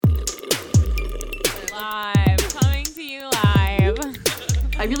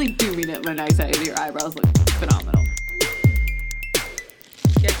I really do mean it when I say your eyebrows look phenomenal.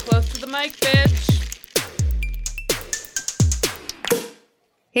 Get close to the mic, bitch.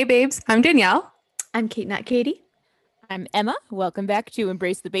 Hey babes, I'm Danielle. I'm Kate, not Katie. I'm Emma. Welcome back to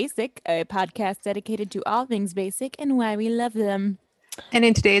Embrace the Basic, a podcast dedicated to all things basic and why we love them. And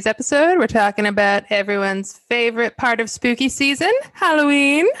in today's episode, we're talking about everyone's favorite part of spooky season,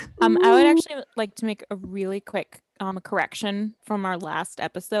 Halloween. I would actually like to make a really quick correction from our last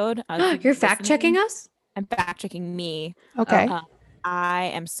episode. You're fact checking us? I'm fact checking me. Okay. I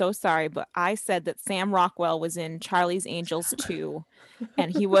am so sorry, but I said that Sam Rockwell was in Charlie's Angels 2,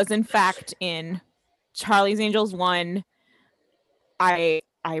 and he was in fact in Charlie's Angels 1. I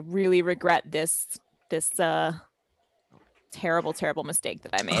really regret this terrible mistake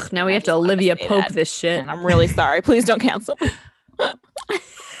that I made. Now we have to Olivia Pope this shit. And I'm really sorry. Please don't cancel.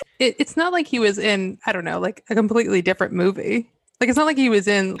 It's not like he was in, I don't know, like a completely different movie. Like it's not like he was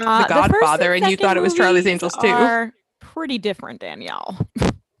in The Godfather and you thought it was Charlie's Angels 2. Are pretty different, Danielle.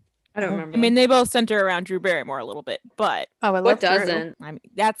 I don't remember. I mean, they both center around Drew Barrymore a little bit, but Oh, I love what Drew. doesn't? I mean,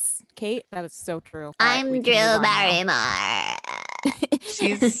 that's Kate. That is so true. I'm We Drew can move on now. Barrymore.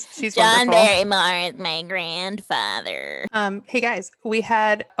 She's John wonderful. Barrymore is my grandfather. Hey guys, we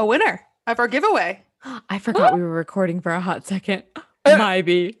had a winner of our giveaway. I forgot we were recording for a hot second.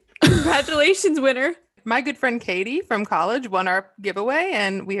 Maybe. Congratulations, winner. My good friend Katie from college won our giveaway,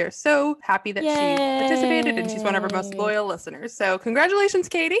 and we are so happy that she participated, and she's one of our most Yay. loyal listeners. So congratulations,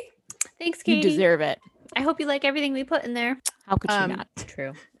 Katie. Thanks, You Katie. deserve it. I hope you like everything we put in there. How could you not?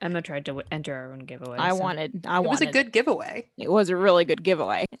 True. Emma tried to enter our own giveaway. I so- wanted. It was a good giveaway. It was a really good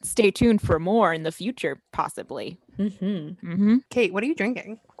giveaway. Stay tuned for more in the future, possibly. Mm-hmm. Kate, what are you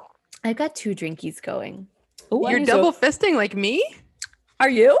drinking? I've got 2 drinkies going. You're double fisting like me? Are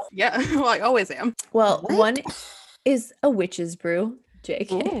you? Yeah, well, I always am. Well, one is a witch's brew.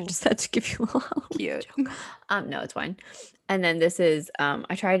 JK. Ooh. Just had to give you a little Cute. No, it's fine. And then this is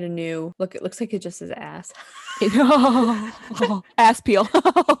I tried a new look. It looks like it just says ass. Ass peel.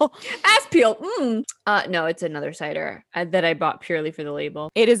 Ass peel. No, it's another cider that I bought purely for the label.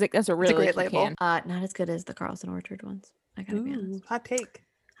 It is. That's a really great good label. can. Not as good as the Carlson Orchard ones. I gotta be honest. Ooh, hot take.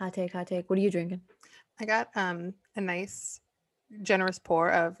 Hot take, hot take. What are you drinking? I got a nice, generous pour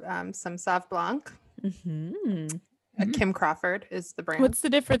of some Sauv Blanc. Mm-hmm. Kim Crawford is the brand. What's the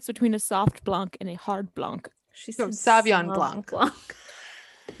difference between a soft blanc and a hard blanc? She No, said Sauvignon Sauv Blanc. Blanc.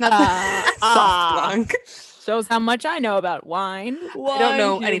 Not the Sauv Blanc. Shows how much I know about wine. I don't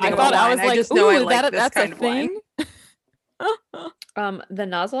know anything I about thought I wine. was like, just know I ooh, like this that's kind a of wine. thing. The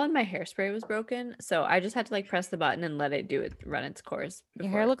nozzle on my hairspray was broken, so I just had to like press the button and let it run its course. Your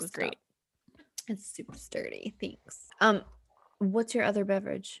before hair it looks would great. stop. It's super sturdy. Thanks. What's your other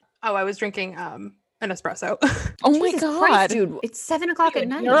beverage? Oh, I was drinking an espresso. Oh my Jesus god, Christ, dude! It's 7:00 at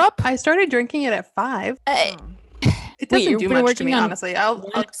night. Europe. I started drinking it at 5. Oh. It Wait, doesn't you've do been much to working me, on honestly. I'll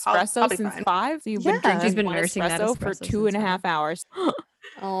Espresso be since fine. 5. So you've Yeah. been drinking She's been one nursing that espresso for espresso 2.5 hours.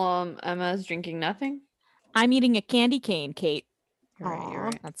 Emma's drinking nothing. I'm eating a candy cane, Kate. You're right. You're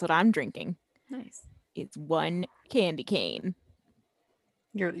right. That's what I'm drinking. Nice. It's one candy cane.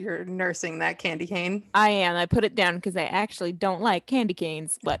 You're nursing that candy cane. I am. I put it down because I actually don't like candy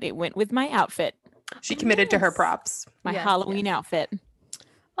canes, but it went with my outfit, She committed to her Yes. props. my Yes, Halloween outfit.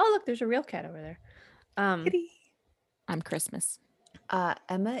 Oh, look, there's a real cat over there. Kitty. I'm Christmas.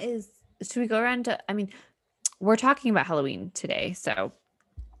 Emma is. Should we go around to? I mean, we're talking about Halloween today, so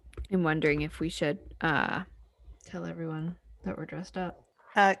I'm wondering if we should tell everyone that we're dressed up.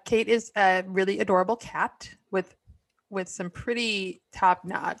 Kate is a really adorable cat with some pretty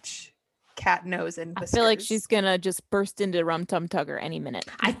top-notch cat nose and I whiskers. feel like she's gonna just burst into Rum Tum Tugger any minute.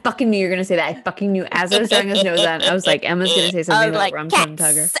 I fucking knew you were gonna say that. I fucking knew as I was throwing his nose on. I was like, Emma's gonna say something about Rum Tum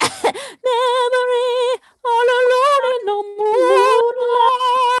Tugger. Memory all alone in the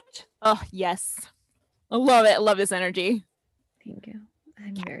moonlight. Oh yes, I love it. I love this energy. Thank you.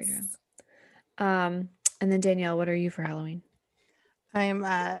 I'm very drunk. And then Danielle, what are you for Halloween? I'm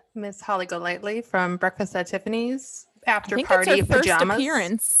Miss Holly Golightly from Breakfast at Tiffany's I after think it's party her first pajamas.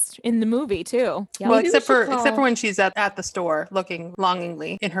 appearance in the movie too. Yeah, Well, maybe we except for should call- when she's at the store looking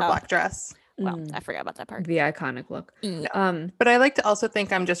longingly in her Oh. black dress. Well, Mm, I forgot about that part. the iconic look. Yeah. But I like to also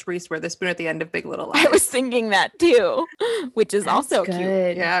think I'm just Reese Witherspoon at the end of Big Little Lies. I was thinking that too, which is That's also cute.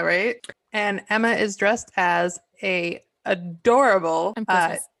 good. Yeah, right. And Emma is dressed as a adorable I'm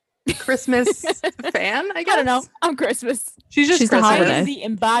Christmas. Christmas fan. I guess. I don't know. I'm Christmas. She's just She's the Christmas. I holiday. am the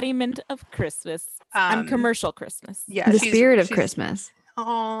embodiment of Christmas. I'm Um, commercial Christmas. Yeah, The she's- spirit of she's- Christmas.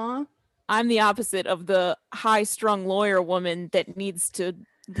 Aw. I'm the opposite of the high-strung lawyer woman that needs to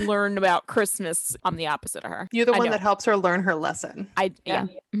learn about Christmas. I'm the opposite of her. You're the I one know. that helps her learn her lesson Yeah.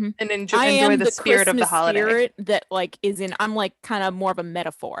 and enjoy, I enjoy am the spirit of the Christmas holiday. spirit that like is in. I'm like kind of more of a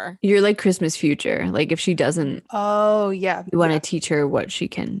metaphor. You're like Christmas future. Like if she doesn't, Oh yeah. you want to yeah. teach her what she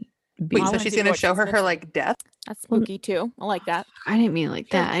can be. Wait, I so wanna she's see gonna what show she's her missing. like death? That's Well, spooky too. I like that. I didn't mean it like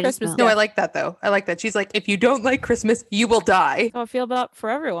Sure, that. I Christmas just No, meant- I like that though. I like that. She's like, if you don't like Christmas, you will die. That's how I feel about for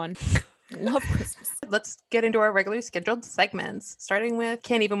everyone. Love Christmas. Let's get into our regularly scheduled segments, starting with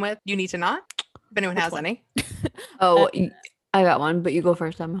Can't Even With You Need to Not. If anyone Which has one? any. Oh, I got one, but you go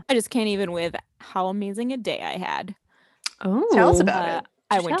first, Emma. I just can't even with how amazing a day I had. Oh, Tell us about it.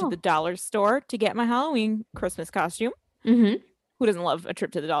 I went to Tell. the dollar store to get my Halloween Christmas costume. Mm-hmm. Who doesn't love a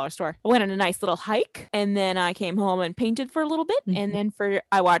trip to the dollar store? I went on a nice little hike and then I came home and painted for a little bit. And then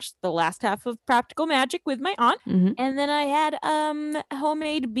I watched the last half of Practical Magic with my aunt. Mm-hmm. And then I had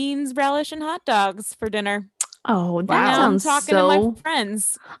homemade beans, relish, and hot dogs for dinner. Oh, that Now I'm sounds talking so to my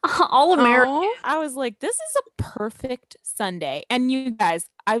friends. all American. Aw. I was like, this is a perfect Sunday. And you guys,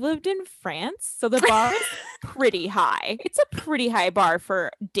 I lived in France, so the bar is pretty high. It's a pretty high bar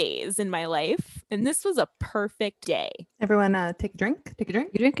for days in my life. And this was a perfect day. Everyone take a drink. Take a drink.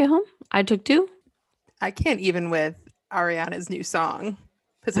 You drink at home? I took two. I can't even with Ariana's new song, haven't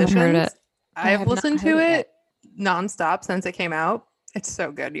Positions. heard it. I I've have not listened heard to it it nonstop since it came out. It's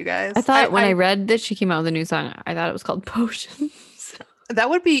so good, you guys. I thought when I read that she came out with a new song, I thought it was called Potions. that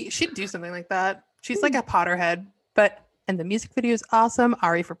would be, she'd do something like that. She's like a Potterhead, and the music video is awesome.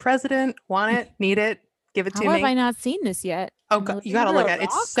 Ari for president. Want it? Need it? Give it to How me. have I not seen this yet? Oh, I'm God, living you gotta under look a at it.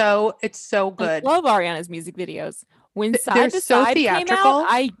 rock? It's so I good. love Ariana's music videos. When They're Side to so Side came theatrical.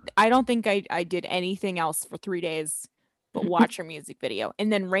 out, I don't think I did anything else for 3 days but watch her music video.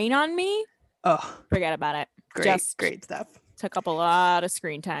 And then Rain on Me, Oh, forget about it. great, Just great stuff. took up a lot of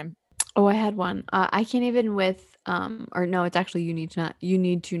screen time. Oh, I had one. I can't even with or no, it's actually you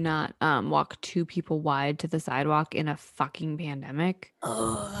need to not walk two people wide to the sidewalk in a fucking pandemic.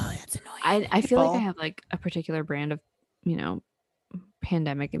 Oh, that's annoying. I feel like I People. have like a particular brand of,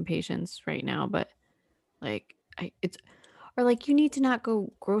 pandemic impatience right now, but like it's or like you need to not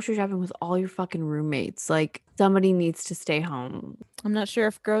go grocery shopping with all your fucking roommates. Like somebody needs to stay home. I'm not sure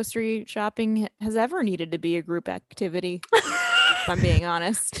if grocery shopping has ever needed to be a group activity, if I'm being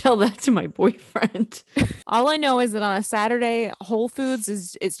honest. Tell that to my boyfriend. All I know is that on a Saturday, Whole Foods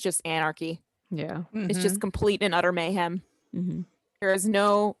it's just anarchy. Yeah. It's Mhm. just complete and utter mayhem. Mm-hmm. There is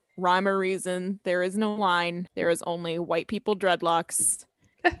no rhyme or reason. There is no line. There is only white people dreadlocks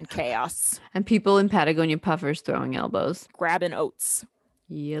and chaos. And people in Patagonia puffers throwing elbows. Grabbing oats.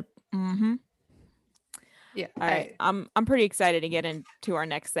 Yep. Mm-hmm. yeah. All right. I'm pretty excited to get into our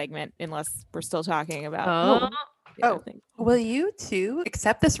next segment, unless we're still talking about the other Oh. thing. Will you two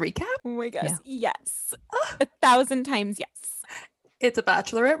accept this recap? Oh my gosh. Yeah. Yes. 1,000 times yes. It's a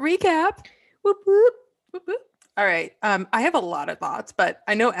Bachelorette recap. Whoop whoop. Whoop whoop. All right. I have a lot of thoughts, but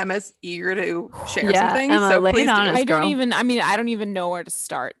I know Emma's eager to share Yeah, uh, some things. Emma, So lay it please on do. us. I don't girl. even know where to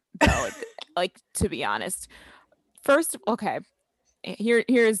start though. Like, to be honest. First, okay.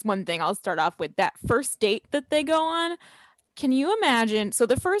 Here's one thing I'll start off with. That first date that they go on. Can you imagine? So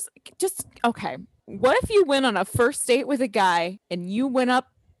okay. What if you went on a first date with a guy and you went up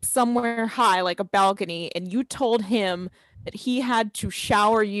somewhere high, like a balcony, and you told him that he had to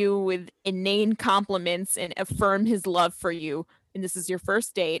shower you with inane compliments and affirm his love for you, and this is your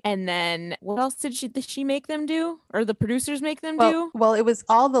first date, and then what else did she make them do, or the producers make them do? Well, it was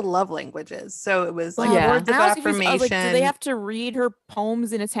all the love languages. So it was like Yeah. words of And I was confused. I was affirmation. like, do they have to read her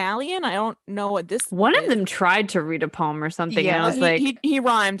poems in Italian? I don't know what this One of is. them tried to read a poem or something. Yeah. And I was he, like, he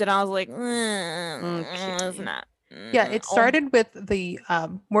rhymed, and I was like, it's Okay. not. Yeah, it Oh, started with the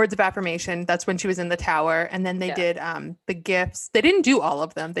words of affirmation. That's when she was in the tower, and then they Yeah. did the gifts. They didn't do all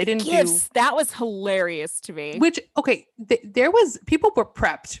of them. They didn't gifts. That was hilarious to me. do which. Okay, there was people were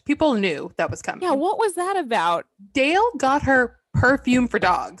prepped. People knew that was coming. Yeah, what was that about? Dale got her perfume for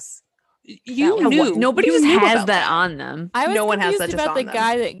dogs. You Yeah, knew. nobody you just knew has about that on them. I was No one has confused that just about the on them.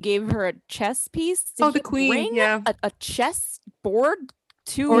 guy that gave her a chess piece. Did Oh, the he queen, bring yeah. a chess board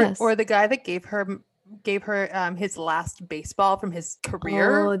to Or Yes. or the guy that gave her his last baseball from his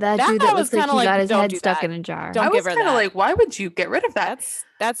career. Oh, that That dude I that was looks like kinda he like, got his don't head do stuck that. in a jar. Don't I give was her kind of that. like, why would you get rid of that?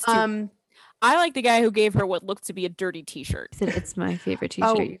 That's too. I like the guy who gave her what looked to be a dirty T-shirt. He said, it's my favorite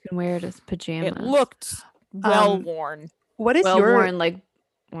t-shirt. Oh. You can wear it as pajamas. It looked well Um, worn. What is well your worn, like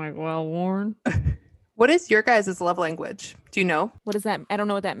well worn. what is your guys' love language? Do you know? What is that? I don't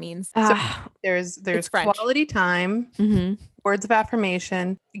know what that means. Ah, There's French. quality time, mhm. words of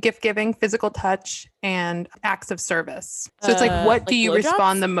affirmation, gift giving, physical touch, and acts of service. So it's like, what do like you blowjobs?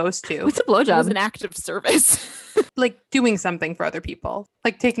 respond the most to? What's a It was blowjob? an act of service. like doing something for other people,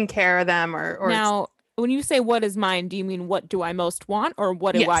 like taking care of them or Now, when you say what is mine, do you mean what do I most want or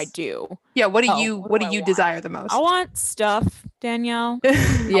what do I Yes. do? yeah, what do Oh, you what what do do I you want? desire the most? I want stuff, Danielle.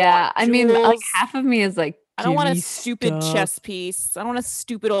 Yeah, I mean, like jewels. half of me is like, I don't "Give want a me stupid stuff." chess piece. I don't want a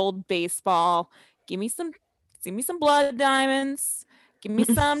stupid old baseball. Give me some blood diamonds. Give me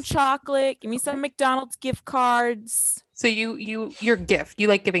some chocolate. Give me some McDonald's gift cards. So your gift. You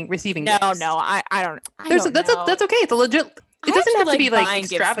like receiving No, gifts. no, I don't. I There's don't that's know. that's okay. It's a legit. It I doesn't actually have to be like buying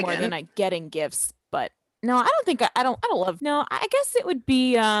gifts extravagant. more than I getting gifts, but no, I don't think I don't love. No, I guess it would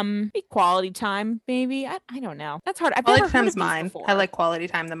be quality time maybe. I don't know. That's hard. I've Quality never heard time's of these mine. before. I like quality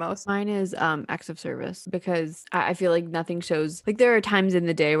time the most. Mine is acts of service because I feel like nothing shows. Like there are times in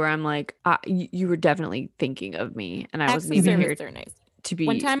the day where I'm like, you were definitely thinking of me, and I Acts wasn't of even service here are nice. to be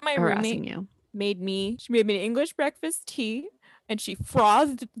One time my harassing roommate you. she made me an English breakfast tea and she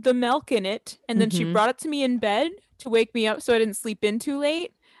frothed the milk in it and then she Mhm. brought it to me in bed to wake me up so I didn't sleep in too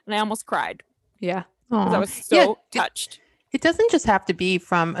late and I almost cried Yeah. because I Aw. was Yeah, so touched. It doesn't just have to be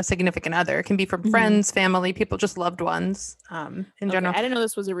from a significant other. It can be from Mhm. friends, family, people, just loved ones. In Okay, general. I didn't know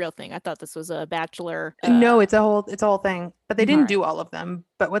this was a real thing. I thought this was a bachelor. No, it's a whole thing. But they didn't alright. do all of them.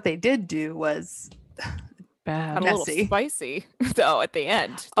 But what they did do was Bad. got a little messy. spicy though at the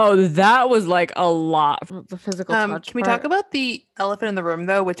end. Oh, that was like a lot. The physical touch. can we talk about the elephant in the room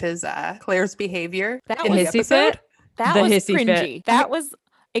though, which is Claire's behavior That in was the hissy episode? fit? That The was hissy fit. cringy. That was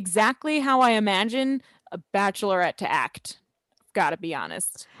exactly how I imagine a bachelorette to act. Gotta be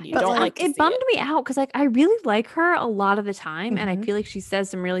honest. You But, don't like, like to it see bummed it. me out because like I really like her a lot of the time, and I Mhm. feel like she says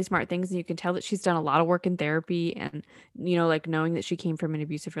some really smart things, and you can tell that she's done a lot of work in therapy, and like knowing that she came from an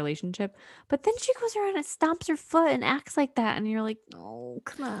abusive relationship. But then she goes around and stomps her foot and acts like that, and you're like, oh,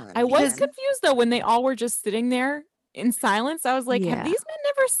 come on. I was Because- confused though when they all were just sitting there in silence. I was like, Yeah. have these men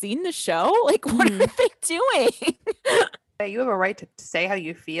never seen the show? Like, what Mhm. are they doing? that you have a right to say how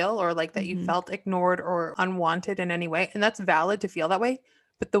you feel or like that you Mhm. felt ignored or unwanted in any way. And that's valid to feel that way.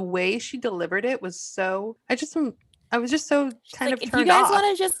 But the way she delivered it was so I was just so She's kind like, of if turned you guys off.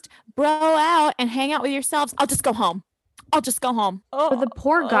 want to just bro out and hang out with yourselves, I'll just go home. I'll just go home. But the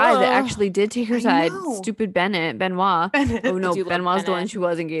poor guy that Ugh. actually did take her I side, know. stupid Benoit. Bennett, Oh no, do love Benoit's the one Bennett. she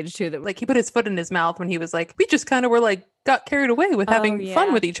was engaged to. That like he put his foot in his mouth when he was like, we just kind of were like got carried away with Oh, having fun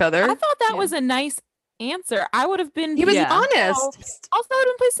yeah. with each other. I thought that Yeah. was a nice answer. I would have been. He was Yeah. honest. Also, I would have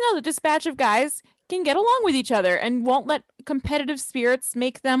been pleased to know that this batch of guys can get along with each other and won't let competitive spirits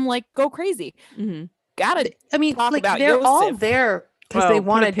make them like go crazy. Mhm. Gotta I mean, talk like about they're all Yosef. there because they Well,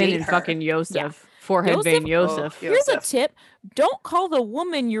 want to put a pin date in her. fucking Yosef. Yeah. Forehead vein Yosef- Yosef. Here's a Yosef. tip: don't call the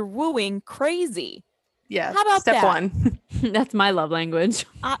woman you're wooing crazy. Yeah. How about step that? one? That's my love language.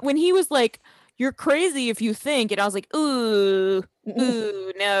 When he was like, "You're crazy if you think," and I was like, "Ooh,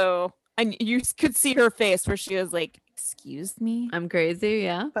 ooh, no," and you could see her face where she was like, "Excuse me." I'm crazy,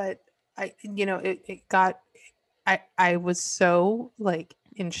 yeah. But it got. I was so like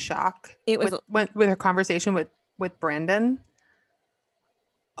in shock. It was with her conversation with Brandon.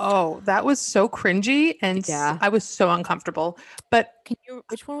 Oh, that was so cringy and Yeah. I was so uncomfortable. But Can you?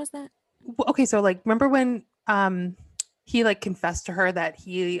 Which one was that? okay, so like remember when he like confessed to her that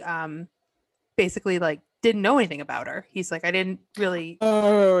he basically like didn't know anything about her. He's like, I didn't really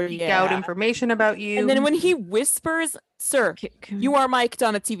Oh seek out information about you. And then when he whispers, "Sir, you are mic'd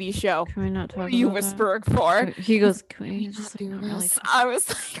on a TV show. Can we not talk What are about you that? whispering for?" He goes, can we Not just do not really this. talk- I was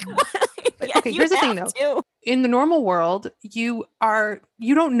like, what? Yeah, okay, you here's the thing, have to. in the normal world, you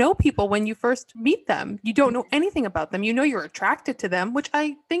don't know people when you first meet them. You don't know anything about them. You know you're attracted to them, which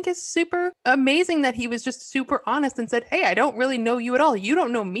I think is super amazing that he was just super honest and said, "Hey, I don't really know you at all. You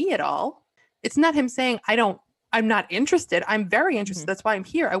don't know me at all." It's not him saying, I'm not interested. I'm very interested. That's why I'm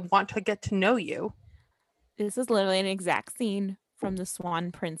here. I want to get to know you. This is literally an exact scene from The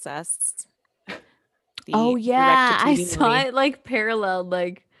Swan Princess. The Oh yeah, I direct-to-TV saw movie. it like paralleled,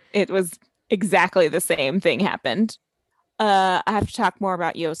 like It was exactly the same thing happened. I have to talk more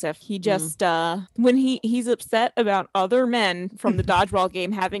about Yosef. He just when he's upset about other men from the dodgeball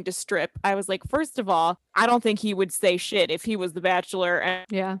game having to strip, I was like, first of all, I don't think he would say shit if he was the bachelor. And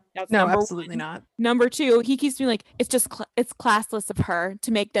yeah. that's No, number absolutely one. not. Number two, he keeps being like, it's just it's classless of her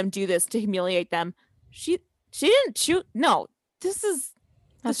to make them do this to humiliate them. She didn't shoot. No, this is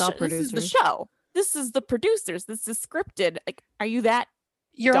That's all this is the producers. show. This is the producers. This is scripted. Like, are you that?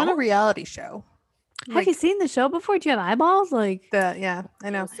 You're on a Don't- reality show. Have you seen the show before? Do you have eyeballs? Like Yeah,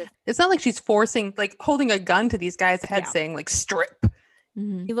 I know. Yosef? It's not like she's forcing, like holding a gun to these guys' heads Yeah. saying like strip.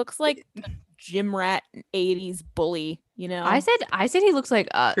 Mhm. He looks like a gym rat 80s bully, you know? I said he looks like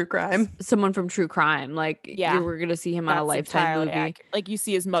True crime. someone from True Crime. Like Yeah, you were gonna see him on a That's Lifetime entirely movie. accurate. Like you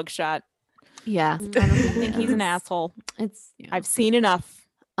see his mugshot. Yeah. I think he's an asshole. It's I've seen enough.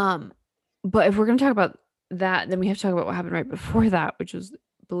 But if we're gonna talk about that, then we have to talk about what happened right before that, which was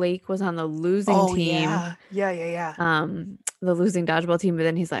Blake was on the losing team. Yeah. The losing dodgeball team, but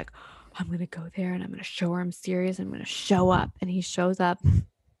then he's like, I'm gonna go there and I'm gonna show her I'm serious. I'm gonna show up. And he shows up.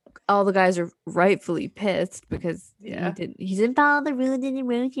 All the guys are rightfully pissed because Yeah. he didn't follow the rules in the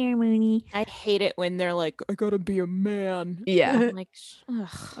rose ceremony. I hate it when they're like, I gotta be a man. Yeah. I'm like, ugh,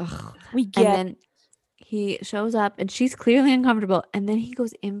 Ugh. we And get then he shows up and she's clearly uncomfortable. And then he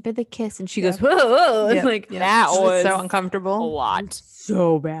goes in for the kiss and she Yeah. goes, whoa. Yep, And like, yep. that It was so a uncomfortable. lot.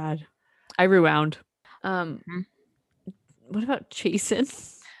 so bad. I rewound. Mhm. What about Jason?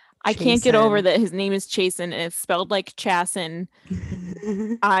 I can't get over Chasen. that his name is Chasen and it's spelled like Chasen.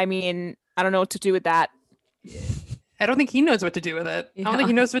 I mean, I don't know what to do with that. I don't think he knows what to do with it. I don't think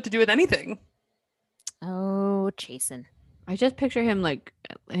he Yeah. knows what to do with anything. Oh, Chasen. I just picture him like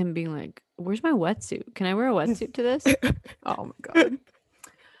him being like, "Where's my wetsuit? Can I wear a wetsuit to this?" Oh my god.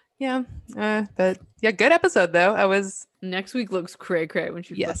 Yeah. But yeah, good episode though. I was Next week looks cray cray when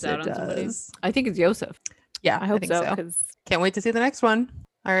she yes, flips out it on somebody. does. I think it's Yosef. Yeah, I hope think so because Can't wait to see the next one.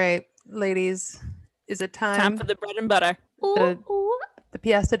 All right, ladies, is it time time? for the bread and butter. The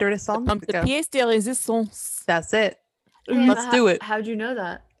pièce de resistance. Pump the pièce de résistance. That's it. Let's do it. How'd you know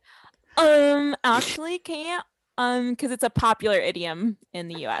that? Actually can't. Because it's a popular idiom in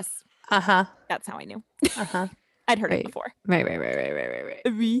the U.S. Uh-huh. That's how I knew. Uh-huh. I'd heard Right. it before. Right.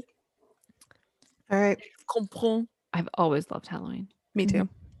 Oui. All right. Comprends. I've always loved Halloween. Me too.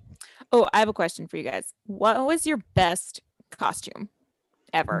 Oh, I have a question for you guys. What was your best costume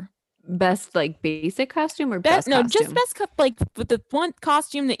ever? Best like basic costume or Best, best no, costume? just best like the one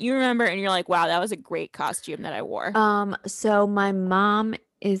costume that you remember and you're like, wow, that was a great costume that I wore. So my mom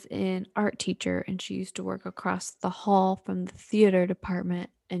is an art teacher and she used to work across the hall from the theater department,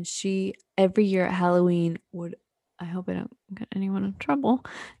 and she every year at Halloween would, I hope I don't get anyone in trouble,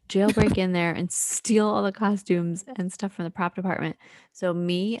 jailbreak in there and steal all the costumes and stuff from the prop department. So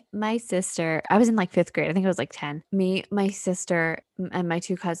me, my sister, I was in like 5th grade. I think I was like 10. Me, my sister, and my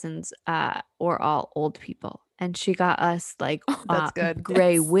 2 cousins were all old people. And she got us like That's good.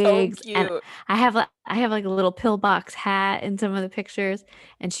 gray That's so wigs. And cute. I have like a little pillbox hat in some of the pictures,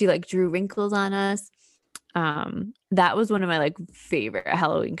 and she like drew wrinkles on us. That was one of my like favorite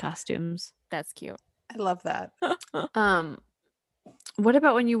Halloween costumes. That's cute. I love that. What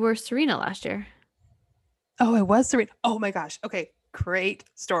about when you were Serena last year? Oh, it was Serena. Oh my gosh. Okay. Great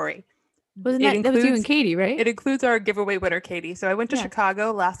story. Wasn't It that was you and includes- Katie, right? It includes our giveaway winner, Katie. So I went to Yeah.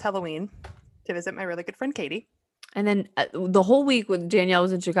 Chicago last Halloween to visit my really good friend, Katie. And then the whole week when Danielle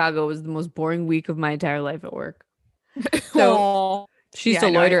was in Chicago was the most boring week of my entire life at work. So- Aw. She used Yeah, to I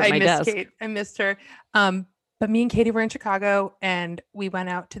know, loiter I at my missed desk. Kate. I missed her. But me and Katie were in Chicago and we went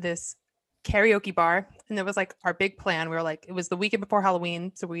out to this karaoke bar, and it was like our big plan. We were like, it was the weekend before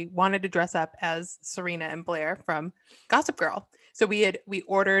Halloween, so we wanted to dress up as Serena and Blair from Gossip Girl. So we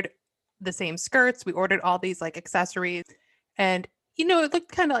ordered the same skirts, we ordered all these like accessories, and it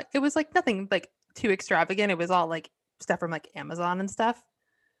looked kind of like, it was like nothing like too extravagant. It was all like stuff from like Amazon and stuff.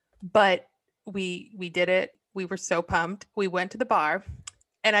 But we did it. We were so pumped. We went to the bar,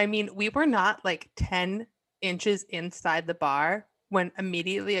 and I mean, we were not like 10 inches inside the bar when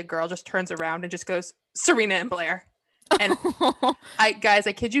immediately a girl just turns around and just goes, Serena and Blair. And I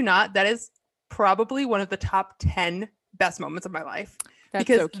kid you not, that is probably one of the top 10 best moments of my life. That's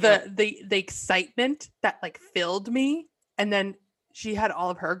because so cute. the excitement that like filled me. And then she had all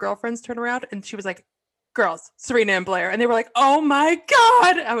of her girlfriends turn around and she was like, girls, Serena and Blair. And they were like, oh my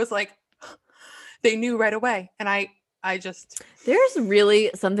God. I was like, they knew right away. And I just, There's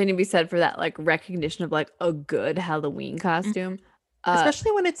really something to be said for that, like recognition of like a good Halloween costume.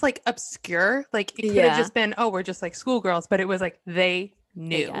 especially when it's like obscure, like it could have Yeah. just been, oh, we're just like schoolgirls, but it was like they They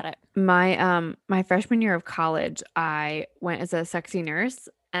knew. got it. My freshman year of college, I went as a sexy nurse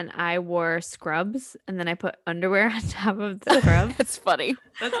and I wore scrubs, and then I put underwear on top of the scrubs. That's funny.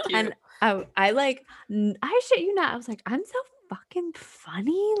 That's And I like, I shit you not, I was like, I'm so fucking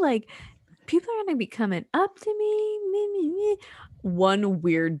funny. Like, people are gonna be coming up to me. One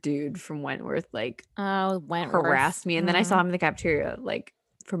weird dude from Wentworth like Oh, Wentworth. harassed me, and then I Mhm. saw him in the cafeteria like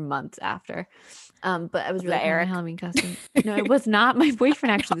for months after. But I was Was really that proud of my Eric? Halloween costume. No, it was not my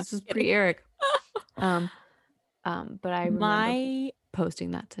boyfriend. Actually, this was pre Eric. But I remember My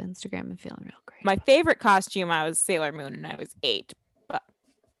posting that to Instagram and feeling real great. my favorite costume, I was Sailor Moon and I was 8. But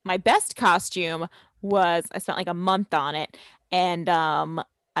my best costume was I spent like a month on it, and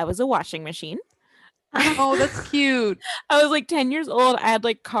I was a washing machine. Oh, that's cute. I was like 10 years old. I had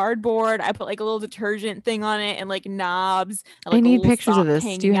like cardboard. I put like a little detergent thing on it and like knobs. And, I like, a need little pictures of sock this. Do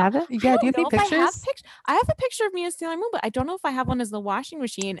hanging you out. have it? Yeah, do you have know any if I have pictures? I have a picture of me as Sailor Moon, but I don't know if I have one as the washing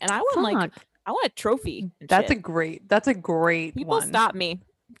machine. And I want like Fuck. I want a trophy. And That's a shit. great People one. stopped me.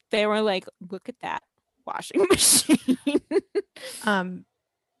 They were like, "Look at that washing machine."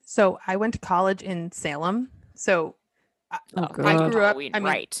 So I went to college in Salem. So Oh, I God. grew up. Halloween, I mean,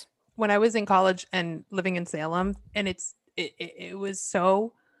 right? when I was in college and living in Salem, and it was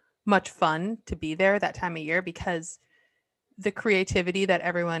so much fun to be there that time of year because the creativity that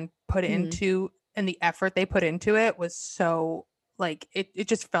everyone put Mhm. into and the effort they put into it was so like it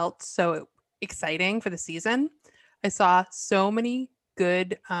just felt so exciting for the season. I saw so many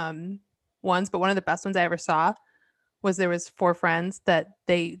good ones, but one of the best ones I ever saw was there was four friends that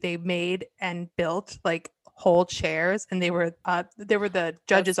they made and built like whole chairs, and they were the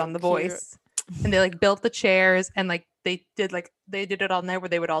judges so on The cute. Voice, and they like built the chairs, and like they did it all night where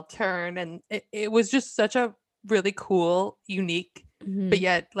they would all turn, and it was just such a really cool, unique, but Mhm.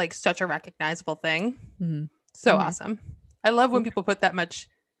 yet like such a recognizable thing. Mhm. So Mhm. awesome. I love when people put that much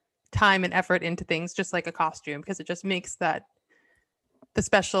time and effort into things, just like a costume, because it just makes that the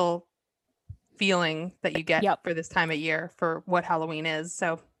special feeling that you get Yep. for this time of year for what Halloween is.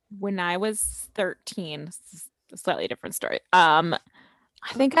 So When I was 13, this is a slightly different story.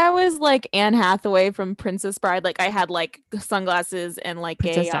 I think I was like Anne Hathaway from Princess Bride. Like I had like sunglasses and like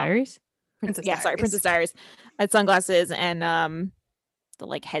Princess a Diaries? Princess yeah, sorry, Diaries. Princess Diaries. I had sunglasses and the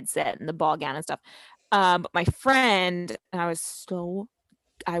like headset and the ball gown and stuff. But my friend, and I was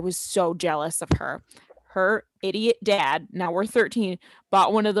so jealous of her. Her idiot dad, now we're 13,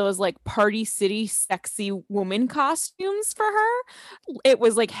 bought one of those like Party City sexy woman costumes for her. It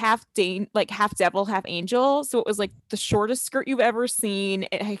was like half devil, half angel. So it was like the shortest skirt you've ever seen.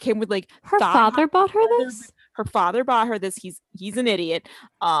 It came with like Her thigh father bought her leather this? her father bought her this. He's an idiot.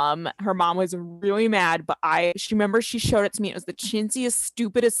 Her mom was really mad, but she showed it to me. It was the chintziest,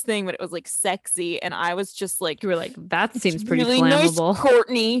 stupidest thing, but it was like sexy, and I was just like, You were like, that "It's seems pretty really flammable. nice,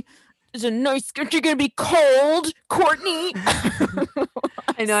 Courtney. It's a nice skirt. You're gonna be cold, Courtney."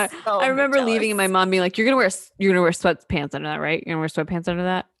 I know. I remember leaving and my mom being like, you're gonna wear sweatpants under that, right? You're gonna wear sweatpants under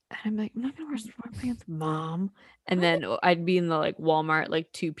that? And I'm like, I'm not gonna wear sweatpants, Mom. And then I'd be in the like Walmart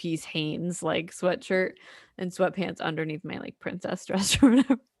like 2-piece Hanes like sweatshirt and sweatpants underneath my like princess dress or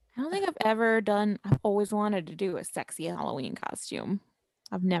whatever. I don't think I've always wanted to do a sexy Halloween costume.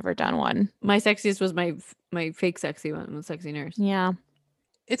 I've never done one. My sexiest was my fake sexy one was Sexy Nurse. Yeah.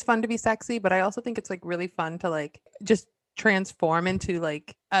 it's fun to be sexy, but I also think it's like really fun to like just transform into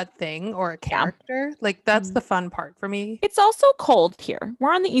like a thing or a character. Like that's Mhm. the fun part for me. It's also cold here.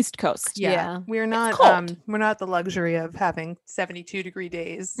 We're on the East Coast. Yeah. We're not cold. we're not the luxury of having 72-degree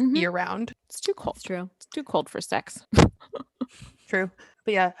days Mhm. year round. It's too cold. It's true. It's too cold for sex. True.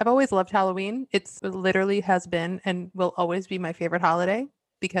 But yeah, I've always loved Halloween. It literally has been and will always be my favorite holiday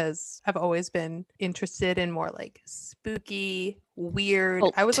because I've always been interested in more like spooky, weird.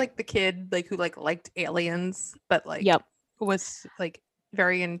 I was Cult. like the kid like who like liked aliens, but like Yep. was like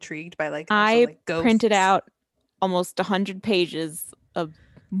very intrigued by like also, I like, ghosts. printed out almost 100 pages of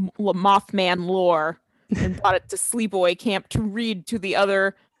Mothman lore and brought it to Sleepaway Camp to read to the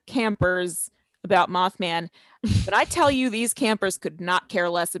other campers about Mothman. But I tell you, these campers could not care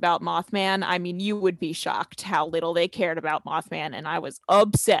less about Mothman. I mean, you would be shocked how little they cared about Mothman, and I was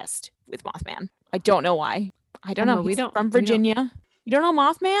obsessed with Mothman. I don't know why. I don't know. Emma, we He's don't- from we don't- Virginia. You don't know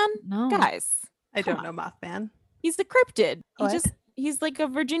Mothman? No. Guys, I come don't know Mothman. he's the cryptid. What? He's like a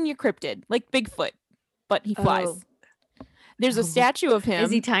Virginia cryptid, like Bigfoot, but he flies. Oh. There's Oh. a statue of him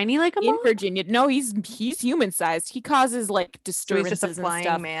Is he tiny like a in moth? Virginia. No, he's human sized. He causes like So he's disturbances just a and flying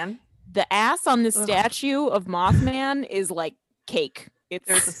stuff. man. The ass on the Ugh. statue of Mothman is like cake.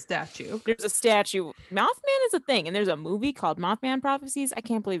 There's a statue. There's a statue. Mothman is a thing, and there's a movie called Mothman Prophecies. I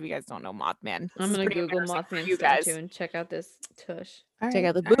can't believe you guys don't know Mothman. This I'm is gonna pretty Google embarrassing for Mothman you guys. statue and check out this tush. All Check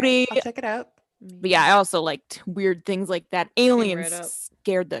out the all booty. I'll check it out. But yeah, I also liked weird things like that. Aliens right up.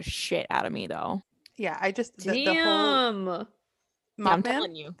 scared the shit out of me, though. Yeah, I just the whole Damn. Yeah, I'm Mothman,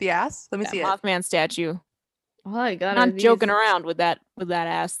 telling you. the ass. Let me see it. Mothman statue. Oh my god. Not joking around with that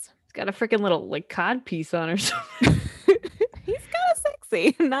ass. It's got a freaking little like cod piece on or something. He's kind of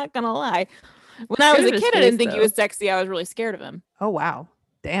sexy, I'm not gonna lie. When I was Scared a of his kid, I didn't face, think he though. was sexy. I was really scared of him. Oh wow,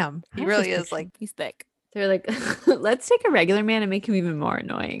 damn, he I was really just is like. He's thick. They're like, let's take a regular man and make him even more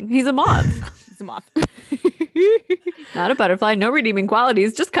annoying. He's a moth, He's a moth. not a butterfly. No redeeming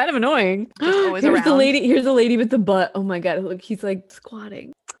qualities, just kind of annoying. Just always Here's the around. lady. Here's the lady with the butt. Oh my god, look, he's like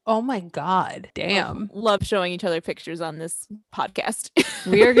squatting. Oh my god. Damn. Love showing each other pictures on this podcast.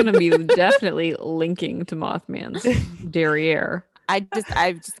 We are gonna be definitely linking to Mothman's derriere. I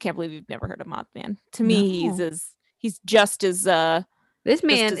just can't believe you've never heard of Mothman. To me, he's just as This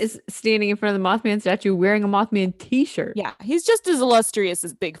man is standing in front of the Mothman statue wearing a Mothman t-shirt. yeah, he's just as illustrious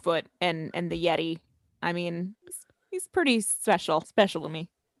as Bigfoot and the Yeti. I mean, he's pretty special to me.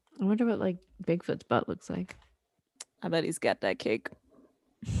 I wonder what like Bigfoot's butt looks like. I bet he's got that cake.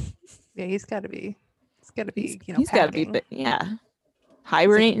 Yeah, he's got to be. He's got to be. He's got to be, packing. yeah,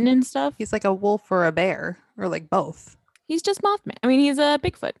 hibernating and stuff. He's like a wolf or a bear, or like both. He's just Mothman. I mean, he's a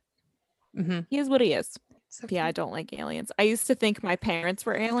Bigfoot. Mm-hmm. He is what he is. So Yeah, I don't like aliens. I used to think my parents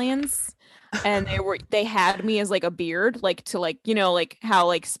were aliens, and they had me as like a beard, like to like like how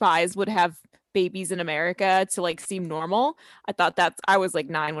like spies would have babies in America to like seem normal. I was like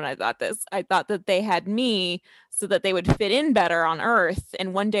 9 when I thought this. I thought that they had me so that they would fit in better on Earth,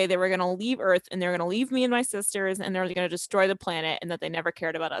 and one day they were gonna leave Earth and they're gonna leave me and my sisters and they're gonna destroy the planet, and that they never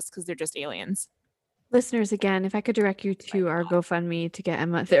cared about us because they're just aliens. Listeners, again, if I could direct you to our GoFundMe to get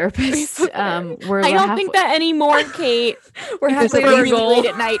Emma a therapist, we're I don't think that anymore, Kate. we're Because halfway it's to our really goal. late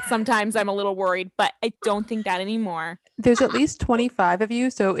at night. Sometimes I'm a little worried, but I don't think that anymore. There's at least 25 of you,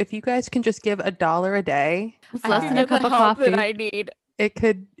 so if you guys can just give $1 a day, It's less than I a cup get of the help coffee. that I need. it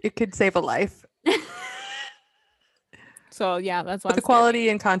could save a life. So yeah, that's why But the quality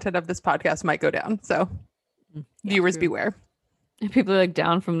and content of this podcast might go down. So viewers true. beware. If people are like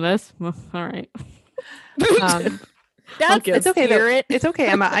down from this, well, all right. That's It's okay though. spirit. It's okay,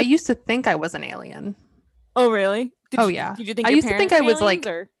 Emma. I used to think I was an alien. Oh really? Oh, yeah. Did you think I your used to think parents I was, were like,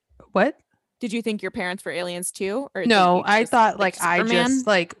 aliens, or What? did you think your parents were aliens too? Or No, did you I just, thought like I Superman? just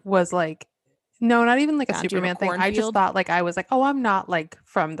like was like no, not even like a Found you in a Superman thing. I just cornfield? thought like I was like, oh, I'm not like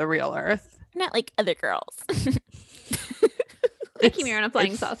from the real Earth. not like other girls. I came here on a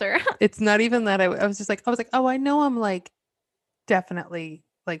flying it's- saucer. It's not even that I was just like I was like, oh, I know I'm like definitely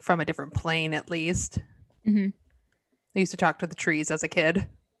like from a different plane at least. Mhm. I used to talk to the trees as a kid.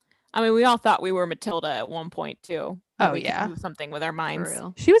 I mean, we all thought we were Matilda at one point too. that Oh, we could yeah. do something with our minds.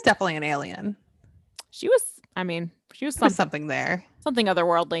 real. She was definitely an alien. She was. I mean, she was There was something, something there. something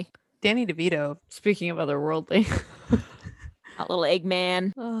otherworldly. Danny DeVito. Speaking of otherworldly, That little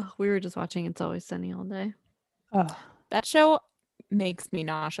Eggman. oh, we were just watching It's Always Sunny all day. Oh, That show makes me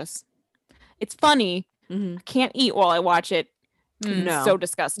nauseous. It's funny. Mm-hmm. I can't eat while I watch it. 'Cause No. It's so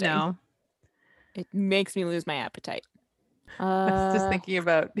disgusting. no. It makes me lose my appetite. I was just thinking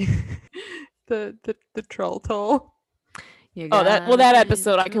about the troll toll. That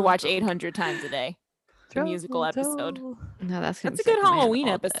episode I could watch 800 times a day. The musical Troll episode. toll. No, that's That's a good Halloween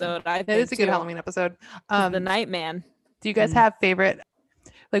episode. I think That is a good too. Halloween episode. The Nightman. Do you guys Mm. have favorite?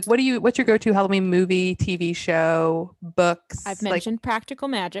 Like, what's your go-to Halloween movie, TV show, books? I've like, mentioned Practical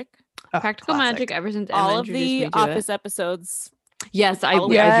Magic. oh, Practical classic. Magic ever since Emma All of introduced the me to Office it. episodes. Yes, I do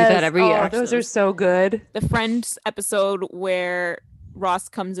Halloween. that every Oh, year. those are so good. The Friends episode where Ross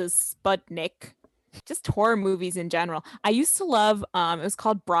comes as Sputnik. Just horror movies in general. I used to love it was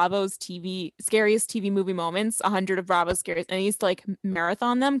called Bravo's Scariest TV Movie Moments, 100 of Bravo's Scariest, and I used to like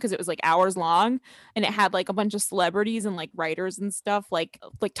marathon them because it was like hours long, and it had like a bunch of celebrities and like writers and stuff like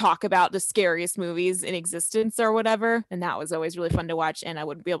talk about the scariest movies in existence or whatever, and that was always really fun to watch, and I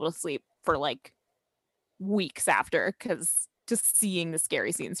wouldn't be able to sleep for like weeks after because just seeing the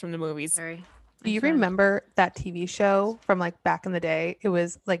scary scenes from the movies. Sorry. Do you remember that TV show from like back in the day? It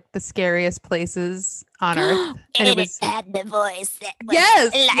was like the scariest places on earth, and it was had the voice that was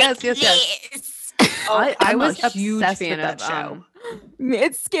yes, like yes. this. I I'm a was huge obsessed fan with that of, show.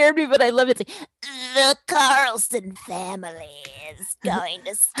 It scared me, but I love it. It's like, The Carlson family is going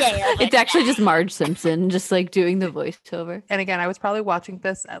to stay over. It's actually just Marge Simpson, just like doing the voiceover. And again, I was probably watching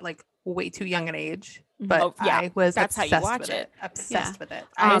this at like way too young an age, but Oh, yeah, I was that's how you obsessed watch with it. Obsessed with it.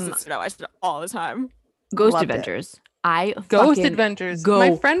 I Um, used to watch it all the time. Ghost Loved it. Adventures. I Ghost fucking Adventures. go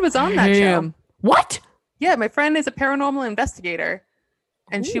My friend was on that show. ham. What? Yeah, my friend is a paranormal investigator,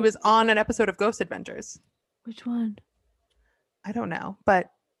 and she Ooh. was on an episode of Ghost Adventures. Which one? I don't know, but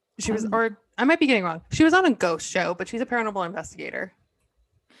she was, Um, or I might be getting wrong. She was on a ghost show, but she's a paranormal investigator.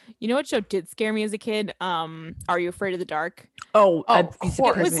 You know what show did scare me as a kid? Are You Afraid of the Dark? Oh, of piece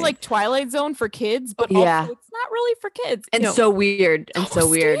course. It was like Twilight Zone for kids, but Yeah. also it's not really for kids. and no. so weird and so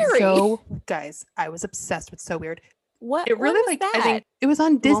weird. scary. So, guys, I was obsessed with So Weird. What? It really what is like that? I think it was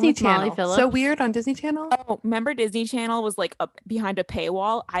on The one Disney with Molly Channel. So Phillips? Weird on Disney Channel. Oh, remember Disney Channel was like up behind a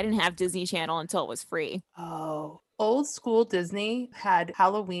paywall? I didn't have Disney Channel until it was free. Oh, old school Disney had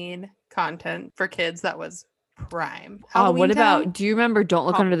Halloween content for kids that was prime. Oh, Halloween what about? Town, Do you remember Don't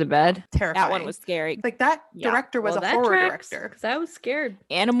Look Oh, Under the Bed? terrifying? That one was scary. like that Yeah. director was a horror director. Because I was scared.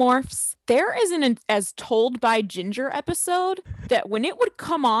 Animorphs. There is an As Told by Ginger episode that when it would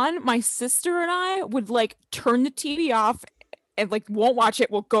come on, my sister and I would like turn the TV off and like won't watch it.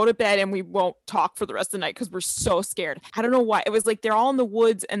 We'll go to bed and we won't talk for the rest of the night because we're so scared. I don't know why. It was like they're all in the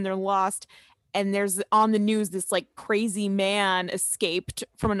woods and they're lost. And there's on the news this like crazy man escaped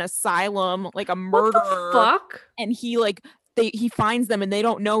from an asylum, like a murderer. Fuck. And he like he finds them and they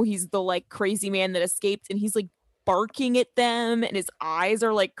don't know he's the like crazy man that escaped, and he's like barking at them and his eyes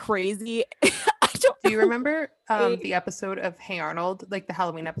are like crazy. I don't Do you know. remember the episode of Hey Arnold, like the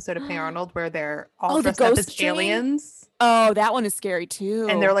Halloween episode of Hey Arnold, where they're all Oh, the dressed up as ghost train? aliens Oh, that one is scary too.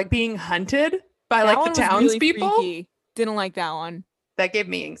 and they're like being hunted by That like one the was really townspeople? freaky. Didn't like that one. That gave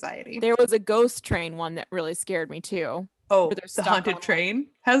me anxiety. There was a ghost train one that really scared me too. Oh, where they're the stuck haunted on, like- train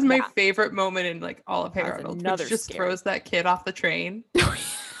has my Yeah. favorite moment in like all of Hey That's Arnold, another which just scary. throws that kid off the train.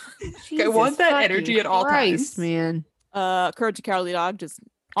 Jesus want that fucking energy at all Christ, times. man. Courage the Cowardly Dog. Just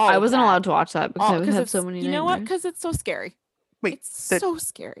I wasn't allowed to watch that because I would have it's, so many. You know what? nightmares. Because it's so scary. Wait, It's the, so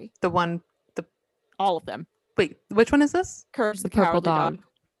scary. the one, All of them. wait, which one is this? Courage the, The purple Cowardly dog.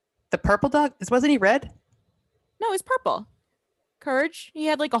 The purple dog? Wasn't he red? No, it's purple. Courage. He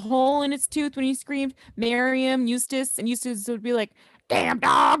had like a hole in his tooth when he screamed. Miriam, Eustace, and Eustace would be like, "Damn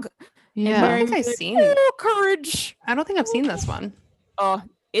dog!" Yeah. I don't Miriam think I've would be seen like, it. "Oh, Courage!" I don't think I've seen this one. Oh,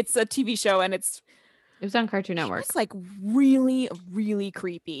 it's a TV show, and it's It was on Cartoon Network. It's like really, really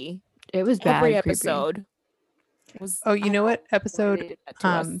creepy. It was bad. Every creepy. episode was. Oh, you I know don't what know why episode they did that to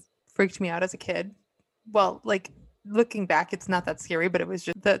us. freaked me out as a kid? Well, like looking back, it's not that scary, but it was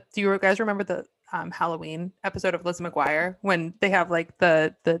just that. Do you guys remember the Halloween episode of Liz McGuire when they have like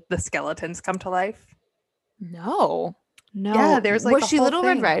the skeletons come to life? No, No. Yeah, there's, like, Was a she whole Little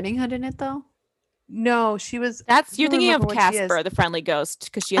thing. Red Riding Hood in it though? No, she was. that's I you're don't thinking of remember what she is. Casper, the friendly ghost,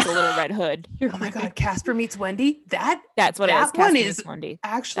 because she has a little red hood. Oh my god, Casper meets Wendy. That's That's what it is. That one Casper is meets Wendy.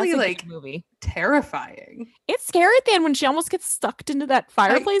 actually That's a like good movie. terrifying, It's scary at the end when she almost gets sucked into that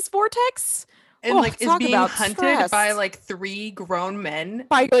fireplace vortex and Oh, like is talk being about hunted stress. by like 3 grown men.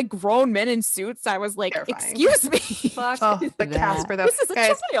 by like grown men in suits. I was like, Terrifying. "Excuse me, Fuck Oh, but that. Casper though, this is a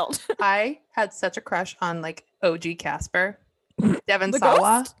guys, child." I had such a crush on like OG Casper, Devon The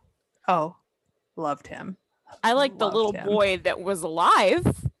Sawa. ghost? Oh, loved him. I like the Loved little him. boy that was alive.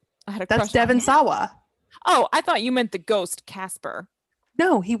 I had a That's crush on Devon him. Sawa. Oh, I thought you meant the ghost Casper.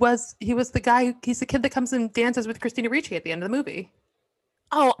 No, he was the guy. He's the kid that comes and dances with Christina Ricci at the end of the movie.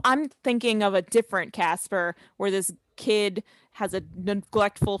 Oh, I'm thinking of a different Casper where this kid has a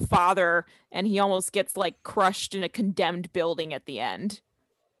neglectful father and he almost gets like crushed in a condemned building at the end.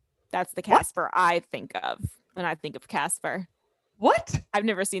 That's the Casper I think of when I think of Casper. What? I've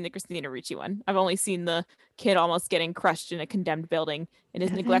never seen the Christina Ricci one. I've only seen the kid almost getting crushed in a condemned building and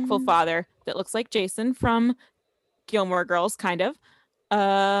his neglectful Devon. father that looks like Jason from Gilmore Girls, kind of,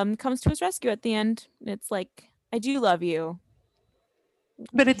 comes to his rescue at the end. And it's like, I do love you.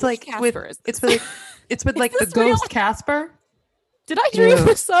 But it's Which like with Casper is it's this? with it's with like the this real? ghost Casper. Did I dream Ew.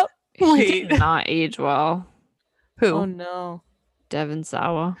 this up? Wait, Did not age well. who? Oh no. Devon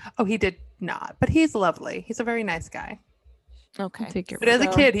Sawa. Oh, he did not. But he's lovely. He's a very nice guy. Okay. Take your But as a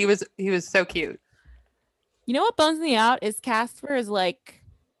So- kid, he was so cute. You know what bums me out is Casper is like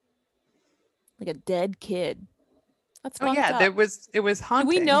a dead kid. That's Oh fucked yeah, up. it was Do haunting.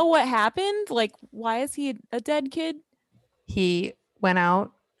 we know what happened? Like, why is he a dead kid? He went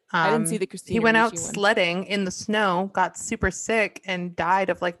out. I didn't see the Christina He went out Ricci one. sledding in the snow, got super sick, and died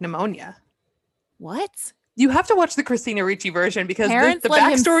of like pneumonia. What? You have to watch the Christina Ricci version because Parents the let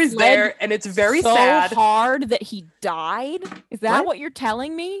him backstory's sled there, and it's very so sad. hard that he died? Is that What? what you're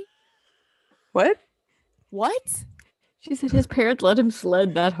telling me? What? What? She said his parents let him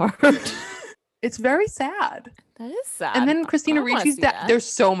sled that hard. It's very sad. That is sad. And then Christina I wanna Ricci's see death. that. There's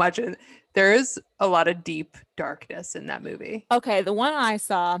so much. There is a lot of deep darkness in that movie. Okay, the one I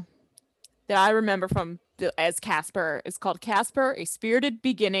saw that I remember from as Casper is called Casper: A Spirited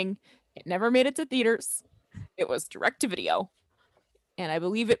Beginning. It never made it to theaters. It was direct to video, and I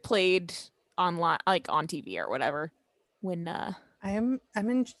believe it played online, like on TV or whatever. When I'm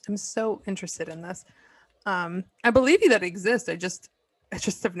so interested in this. I believe you that it exists. I just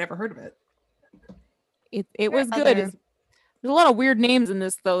have never heard of it. it was good. other- There's a lot of weird names in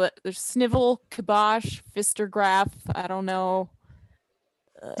this though. There's Snivel, Kibosh, Fistergraph. I don't know.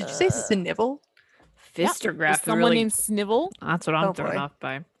 Did you say Snivel? There's Fistergraph. someone Really, named Snivel. that's what I'm Oh, thrown boy. off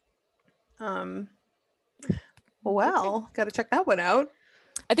by. Well, gotta check that one out.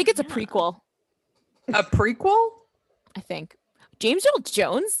 I think it's a prequel. A prequel? I think James Earl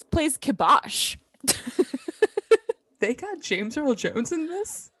Jones plays Kibosh. they got James Earl Jones in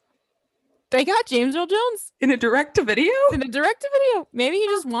this They got James Earl Jones in a direct-to-video. in a direct-to-video. Maybe he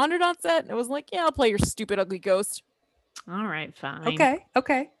just wandered on set and was like, "Yeah, I'll play your stupid ugly ghost." All right, fine.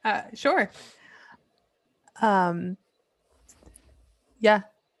 Okay. Sure. Yeah.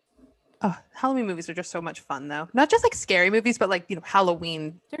 Oh, Halloween movies are just so much fun, though. Not just like scary movies, but like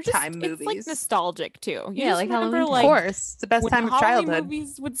Halloween They're just time movies. It's like nostalgic too. You Yeah, just like remember, Halloween. Of course, it's the best when time of Halloween childhood.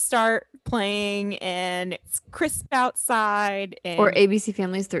 movies would start playing and it's crisp outside and Or ABC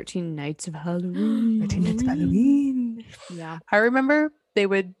Family's 13 Nights of Halloween. 13 Nights of Halloween. yeah. I remember there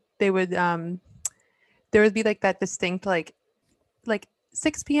would be like that distinct like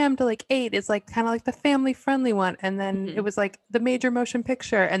 6 p.m. to like 8 is like kind of like the family friendly one, and then it was like the major motion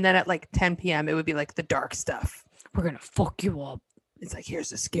picture, and then at like 10 p.m. it would be like the dark stuff. We're gonna fuck you up. It's like, here's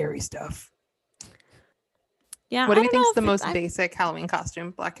the scary stuff. Yeah. What do I you don't think know is the if most it's- basic Halloween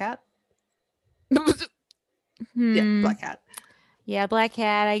costume? Black cat? Yeah, Hmm. black cat. Yeah, black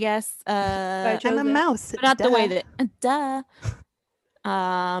cat, I guess. And a mouse. but not the way duh. that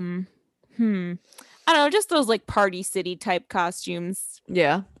I don't know, just those like Party City type costumes.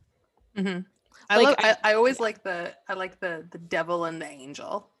 Yeah. Mhm. Like, I always like the devil and the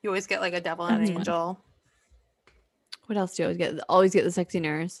angel. You always get like a devil and That's an fun. angel. What else do you always get? Always get the sexy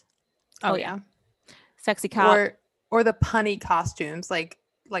nurse. Oh Oh, yeah. Sexy cop. Or the punny costumes like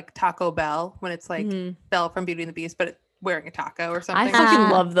Taco Bell when it's like Mhm. Belle from Beauty and the Beast, but wearing a taco or I something. fucking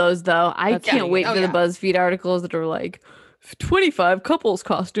Ah. love those though. I That's can't funny. wait Oh, for yeah. the BuzzFeed articles that are like 25 couples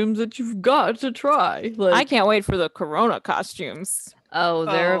costumes that you've got to try. Like, I can't wait for the Corona costumes. oh,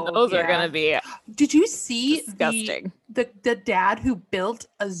 they're Oh, Those are yeah. gonna be Did you see disgusting. the dad who built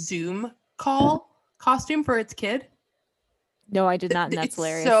a Zoom call costume for its kid? No, I did not, and that's It's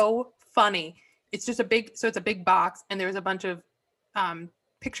hilarious. so funny. It's just it's a big box, and there's a bunch of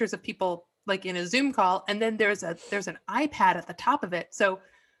pictures of people like in a Zoom call, and then there's an iPad at the top of it. So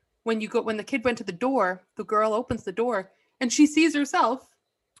when the kid went to the door, the girl opens the door and she sees herself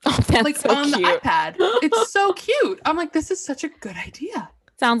Oh, that's like so on cute. the iPad. It's so cute. I'm like, this is such a good idea.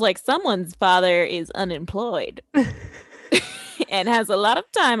 Sounds like someone's father is unemployed and has a lot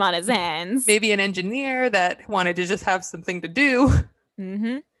of time on his hands. Maybe an engineer that wanted to just have something to do.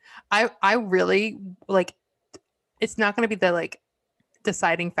 Mm-hmm. I really like. It's not going to be the like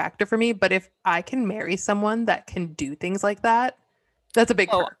deciding factor for me, but if I can marry someone that can do things like that, that's a big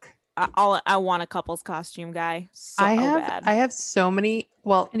Oh, perk. I want a couple's costume guy so I bad. have so many.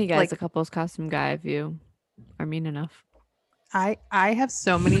 Well, any guy's like a couple's costume guy if you are mean enough. I have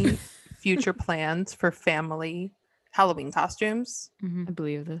so many future plans for family Halloween costumes. Mhm. I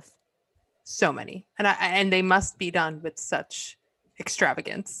believe this. So many, and they must be done with such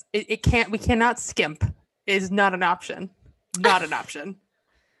extravagance. We cannot skimp. It is not an option. Not an option.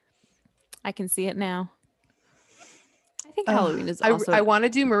 I can see it now. I think Halloween is also. I want to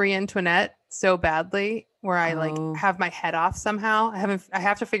do Marie Antoinette so badly, where I like Oh. have my head off somehow. I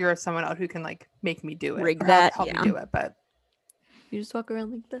have to figure out someone out who can like make me do it, Rig or that, help yeah. me do it. But you just walk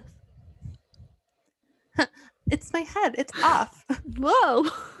around like this. it's my head. It's off. Whoa.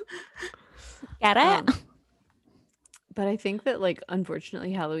 Got it. But I think that like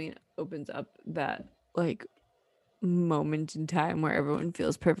unfortunately Halloween opens up that like moment in time where everyone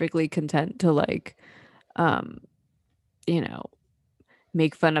feels perfectly content to like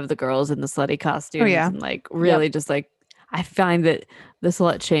make fun of the girls in the slutty costumes yeah. and like really just like I find that the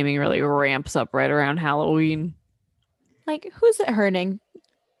slut shaming really ramps up right around Halloween. Like, who's it hurting?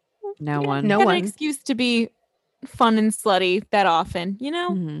 No You one. No got one. an excuse to be fun and slutty that often, you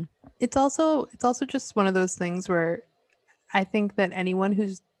know? Mhm. It's also just one of those things where I think that anyone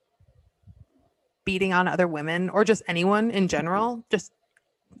who's beating on other women or just anyone in general, just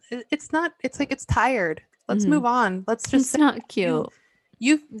it's tired. Let's Mhm. move on. Let's just It's not cute.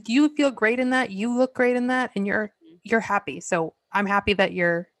 you feel great in that, you look great in that, and you're happy. So I'm happy that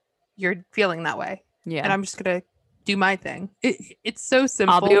you're feeling that way. Yeah. And I'm just gonna do my thing. It's so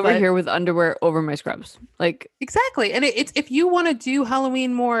simple. I'll be over but- here with underwear over my scrubs. Like Exactly. And it's if you want to do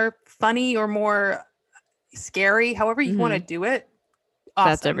Halloween more funny or more scary, however you want to do it, awesome.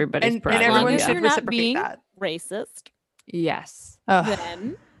 That's everybody's and prerogative, everyone yeah. should You're not reciprocate being- that. Racist. yes.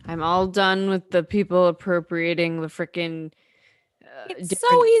 Then I'm all done with the people appropriating the freaking. it's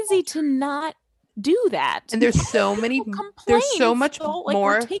so easy to not do that. And there's so many People there's so complain, much so, like, we're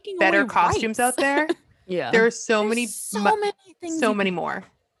more taking better away costumes rights. out there. Yeah. There are so There's many so mu- many things. so you many can- more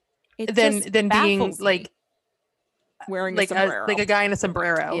it than just being baffles me. like wearing like a sombrero. a guy in a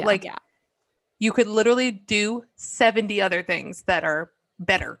sombrero. Yeah. Like Yeah. you could literally do 70 other things that are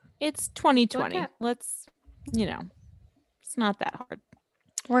better. It's 2020. Okay. Let's, it's not that hard.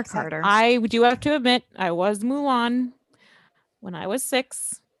 Work So harder. I do have to admit, I was Mulan when I was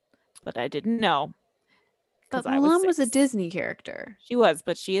 6, but I didn't know. But 'cause I was Mulan was a 6. Disney character. She was,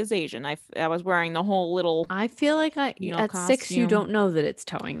 but she is Asian. I was wearing the whole little. I feel like at 6 you costume. don't know that it's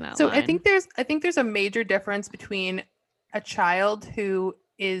towing that So line. I think there's a major difference between a child who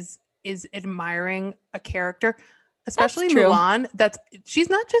is admiring a character, especially true. Mulan. She's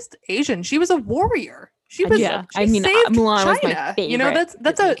not just Asian. She was a warrior. She was Yeah, she I mean, saved Mulan was my China. You know, favorite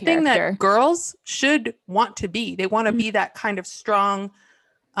that's a Disney thing character. that girls should want to be. They want to be that kind of strong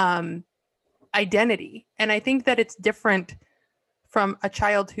identity. And I think that it's different from a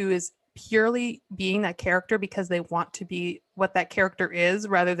child who is purely being that character because they want to be what that character is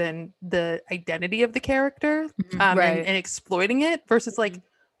rather than the identity of the character Right. and exploiting it versus like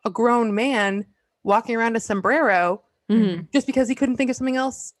a grown man walking around a sombrero Mhm. just because he couldn't think of something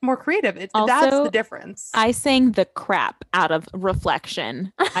else more creative. That's Also, the difference. I sang the crap out of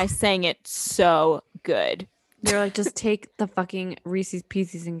Reflection. I sang it so good. They're like, just take the fucking Reese's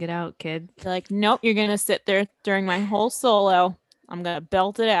Pieces and get out, kid. They're like, nope, you're gonna sit there during my whole solo. I'm gonna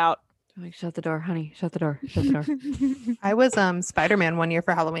belt it out. They're like, shut the door, honey. Shut the door. Shut the door. I was Spider-Man one year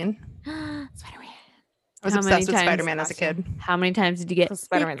for Halloween. Spider-Man. I was How many obsessed with times- Spider-Man as a kid. How many times did you get? So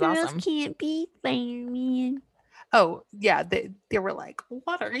Spider-Man's "The girls awesome." can't be Spider-Man. Oh, yeah. They were like,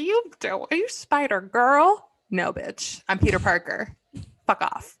 what are you doing? Are you Spider Girl? No, bitch. I'm Peter Parker. Fuck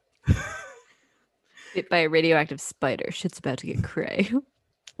off. Bit by a radioactive spider. Shit's about to get cray.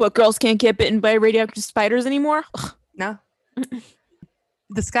 What, girls can't get bitten by radioactive spiders anymore? Ugh. No.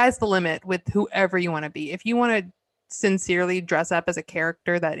 The sky's the limit with whoever you want to be. If you want to sincerely dress up as a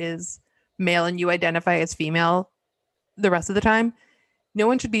character that is male and you identify as female the rest of the time, no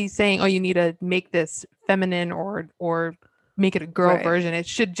one should be saying, oh, you need to make this feminine or make it a girl Right. version. It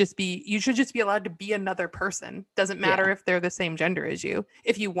should just be, you should just be allowed to be another person. Doesn't matter Yeah. if they're the same gender as you.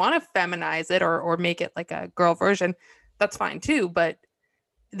 If you want to feminize it or make it like a girl version, that's fine too. But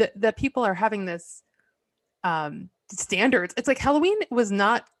the people are having this standards. It's like Halloween was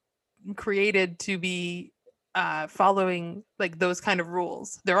not created to be following like those kind of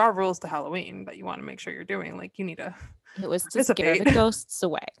rules. There are rules to Halloween that you want to make sure you're doing. Like you need to It was to scare the Participate. ghosts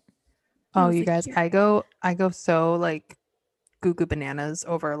away. Oh, was you like, guys, here. I go so like goo goo bananas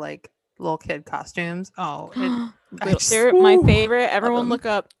over like little kid costumes. Oh, I just- They're my Ooh, favorite. Everyone them. look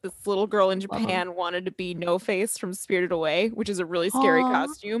up this little girl in Love 'em. Japan wanted to be No Face from Spirited Away, which is a really scary Aw.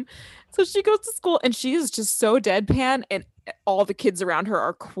 costume. So she goes to school and she is just so deadpan, and all the kids around her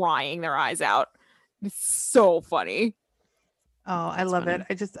are crying their eyes out. It's so funny. Oh, I That's love funny.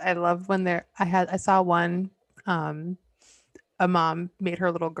 it. I love when I saw one a mom made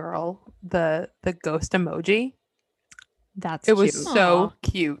her little girl the ghost emoji. That's It was cute. so Aw.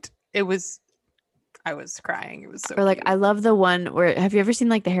 cute. I was crying. It was so Or like, cute. I love the one where, have you ever seen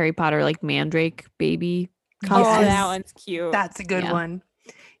like the Harry Potter like Mandrake baby Oh, costume? that one's cute. That's a good Yeah. one.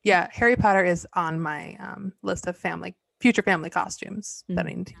 Yeah, Harry Potter is on my list of future family costumes that I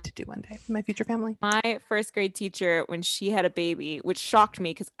need to do one day for my future family. My first grade teacher, when she had a baby, which shocked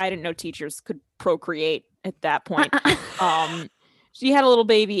me because I didn't know teachers could procreate at that point. She had a little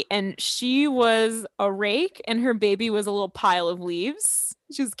baby and she was a rake and her baby was a little pile of leaves.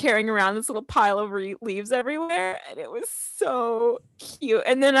 She was carrying around this little pile of leaves everywhere and it was so cute.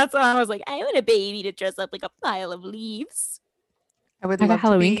 And then that's when I was like, I want a baby to dress up like a pile of leaves. I would I love got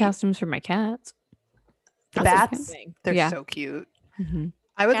Halloween to be costumes for my cats. the That's bats. amazing. They're Yeah. so cute. Mhm.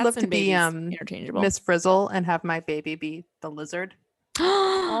 I would Cats love to and be babies, interchangeable. Miss Frizzle and have my baby be the lizard.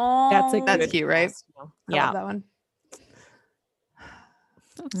 That's a That's good cute, right? costume. I Yeah. love that one.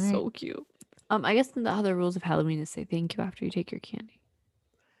 That's Right. so cute. I guess the other rules of Halloween is say thank you after you take your candy.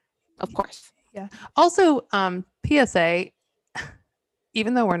 Of course. Also, PSA,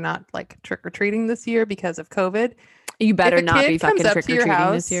 even though we're not like trick or treating this year because of COVID, You better a not kid be comes fucking up to trick or your treating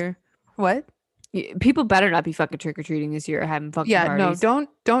house- this year. what? People better not be fucking trick or treating this year or having fucking Yeah, parties. no,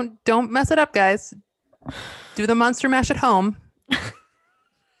 don't mess it up, guys. Do the monster mash at home.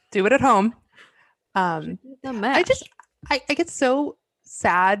 Do it at home. The I get so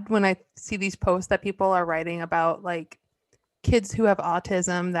sad when I see these posts that people are writing about like kids who have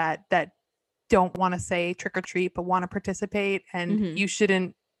autism that don't want to say trick or treat but want to participate, and Mhm. you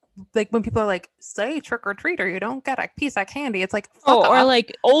shouldn't, like when people are like say trick or treat or you don't get a piece of candy. It's like Oh, fuck or off.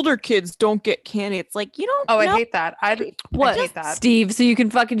 like older kids don't get candy. It's like you don't. Oh, I know. hate that. I What, hate that. Steve? So you can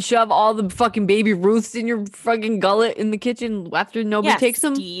fucking shove all the fucking baby Ruths in your fucking gullet in the kitchen after nobody Yes, takes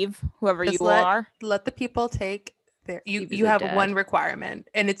them? Steve, whoever Just you let- are. Let the people take their. Steve is You a have dad. one requirement,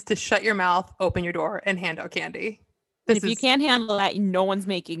 and it's to shut your mouth, open your door, and hand out candy. This If you is can't handle that, no one's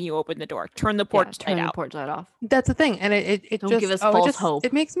making you open the door. Turn the porch turn light the out. porch light off. that's the thing, and it Don't just give us it false just hope.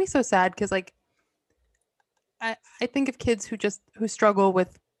 it makes me so sad because like I think of kids who struggle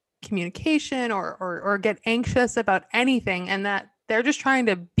with communication or get anxious about anything, and that they're just trying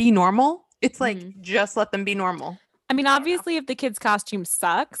to be normal. It's like just let them be normal. I mean, obviously, if the kid's costume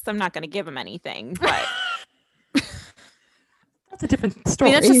sucks, I'm not going to give him anything. But That's a different I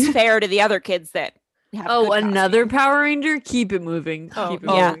story. mean, that's just fair to the other kids that have. Oh, good another costumes. Power Ranger? Keep it moving. Oh, Keep it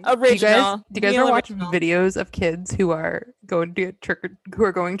yeah, moving. original. Do you guys real ever watch original. videos of kids who are going to who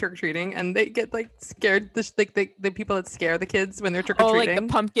are going trick or treating and they get like scared? Like the people that scare the kids when they're trick or Oh, like treating.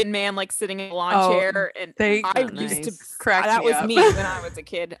 the pumpkin man, like sitting in a lawn Oh, chair, and they I Oh, used to. nice. crack That me was up. me when I was a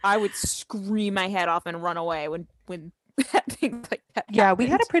kid. I would scream my head off and run away when things like that. Yeah, we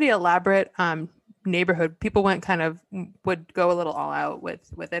had a happened. pretty elaborate neighborhood. People went would go a little all out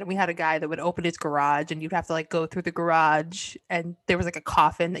with it. And we had a guy that would open his garage and you'd have to like go through the garage and there was like a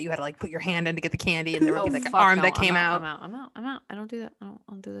coffin that you had to like put your hand in to get the candy and there would be like an Fuck arm no, that came out. I'm out. I don't do that. I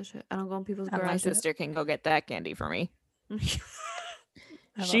don't do this shit. I don't go in people's I love My garages. sister can go get that candy for me. I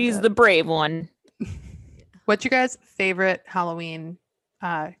love She's it. the brave one. What's your guys' favorite Halloween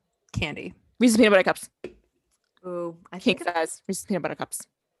candy? Reese's peanut butter cups. Ooh, I King think size. Reese's peanut butter cups.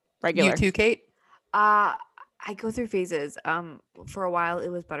 Regular. You too, Kate? I go through phases. For a while it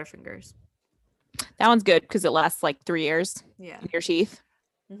was Butterfingers. That one's good because it lasts like 3 years Yeah. in your teeth.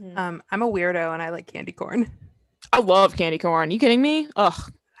 I'm a weirdo and I like candy corn. I love candy corn. You kidding me?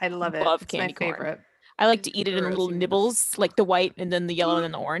 Ugh. I love it. Love It's candy my corn. favorite. I like to eat it in Gross, little you nibbles, like the white and then the yellow and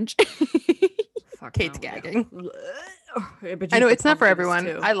then the orange. Fuck Kate's no. gagging. But I you know put it's not for pumpkins, everyone.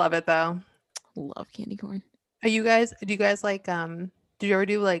 too. I love it though. Love candy corn. Do you guys like did you ever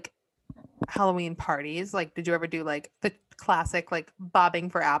do like Halloween parties? Like did you ever do like the classic like bobbing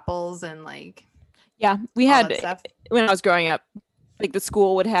for apples and like Yeah, we all had that stuff? when I was growing up, like the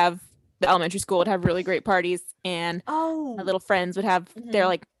elementary school would have really great parties, and Oh, my little friends would have. They're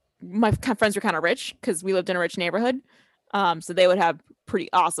like my friends were kind of rich because we lived in a rich neighborhood, so they would have pretty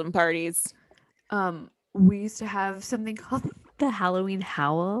awesome parties. we used to have something called the Halloween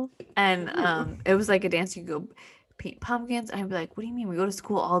Howl, and it was like a dance. You go paint pumpkins, and I'd be like, "What do you mean? We go to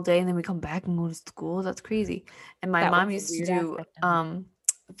school all day and then we come back and go to school? That's crazy." And my That mom was the used to weird do aspect of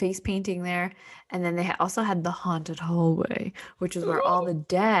face painting there, and then they also had the haunted hallway, which is where all the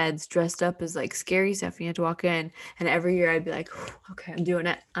dads dressed up as like scary stuff. And you had to walk in, and every year I'd be like, "Okay, I'm doing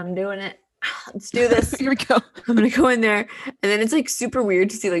it. Let's do this." Here we go. I'm gonna go in there, and then it's like super weird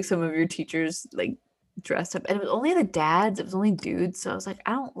to see like some of your teachers like dressed up, and it was only the dads. It was only dudes, so I was like,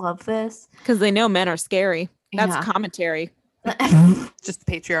 I don't love this. Because they know men are scary. That's Yeah. commentary. Just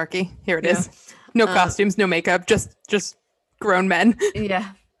the patriarchy. Here it Yeah. is. No costumes, no makeup, just grown men.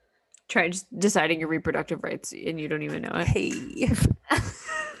 Yeah, try just deciding your reproductive rights, and you don't even know it. Hey.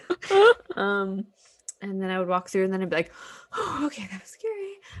 And then I would walk through, and then I'd be like, "Oh, okay, that was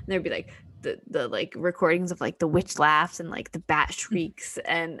scary." And there'd be like the like recordings of like the witch laughs and like the bat shrieks,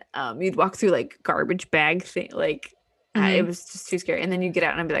 and you'd walk through like garbage bag thing, like it was just too scary. And then you get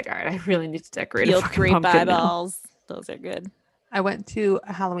out, and I'd be like, "All right, I really need to decorate a Field fucking grape pumpkin now." eyeballs. Those are good. I went to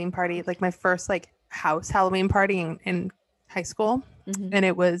a Halloween party, like my first like house Halloween party in high school, and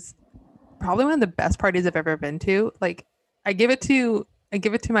it was probably one of the best parties I've ever been to. Like I give it to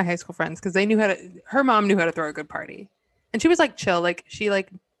my high school friends because they knew her mom knew how to throw a good party, and she was like chill. Like she like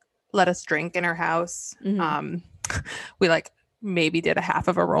let us drink in her house. We like maybe did a half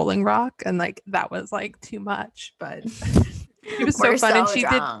of a Rolling Rock, and like that was like too much, but it was so We're fun. And so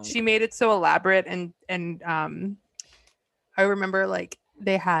drunk. she made it so elaborate, and I remember like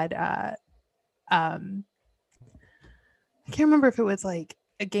they had I can't remember if it was like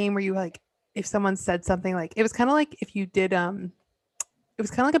a game where you like if someone said something like it was kind of like if you did it was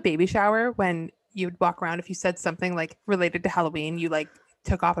kind of like a baby shower when you'd walk around if you said something like related to Halloween you like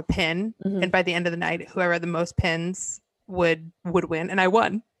took off a pin and by the end of the night whoever had the most pins would win, and I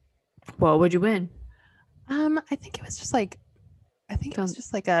won. What would you win? I think it was just like it was Sounds-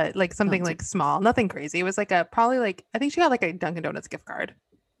 just like a like something sounds like small, nothing crazy. It was like a probably like I think she got like a Dunkin' Donuts gift card.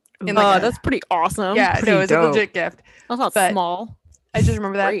 In, Oh, like, a- that's pretty awesome. Yeah, pretty no, it was dope. a legit gift. That's not but- small. I just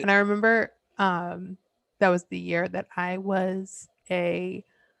remember that, Great. and I remember that was the year that I was I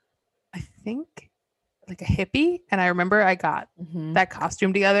think like a hippie, and I remember I got that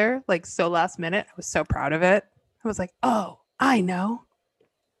costume together like so last minute. I was so proud of it. I was like, oh, I know,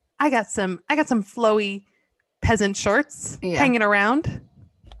 I got some flowy peasant shorts Yeah. hanging around.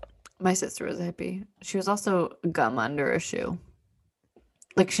 My sister was a hippie. She was also gum under a shoe.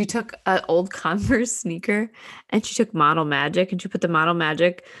 like she took an old Converse sneaker and she took Model Magic and she put the Model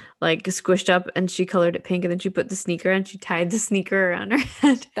Magic like squished up and she colored it pink and then she put the sneaker and she tied the sneaker around her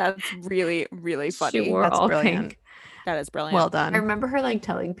head. That's really, really funny. She wore That's all brilliant. pink. That is brilliant. Well I done. remember her like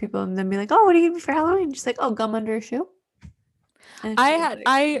telling people and then be like, "Oh, what do you give me for Halloween?" She's like, "Oh, gum under a shoe." And I she was had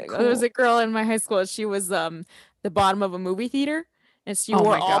like, there was "Cool." a girl in my high school. She was the bottom of a movie theater, and she Oh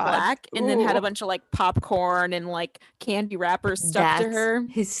wore my all God. black, and then had a Ooh. bunch of like popcorn and like candy wrappers stuck to That's her.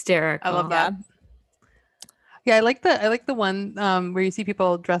 hysterical. I love Yeah. that. Yeah, I like the one where you see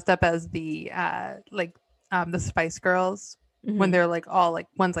people dressed up as the Spice Girls when Mhm. they're like all like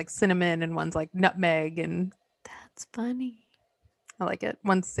one's like cinnamon and one's like nutmeg, and That's funny. I like it.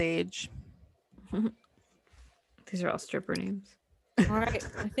 One's sage. These are all stripper names. All right,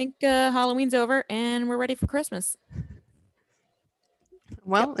 I think Halloween's over, and we're ready for Christmas.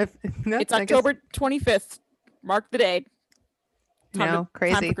 Well, if no, It's I guess- October 25th. Mark the day. Time No, Time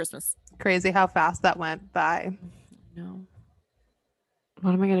crazy, for Christmas. crazy how fast that went by. No.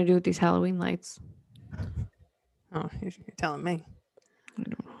 What am I gonna do with these Halloween lights? Oh, you're telling me. I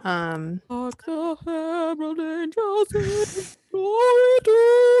don't know. Hark the herald angels sing, glory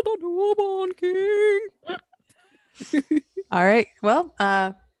to the newborn King. All right. Well,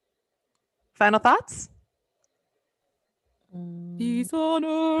 final thoughts. Peace on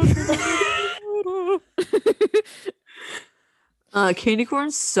earth. Candy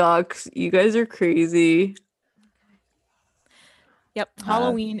corn sucks. You guys are crazy. Yep,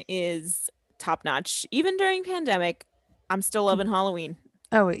 Halloween is top notch. Even during pandemic, I'm still loving Halloween.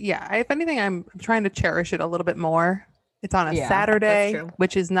 Oh yeah. If anything, I'm trying to cherish it a little bit more. It's on a Yeah, that's Saturday, true.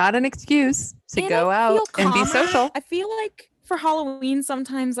 which is not an excuse to And go I out feel and be calmer. social. I feel like for Halloween,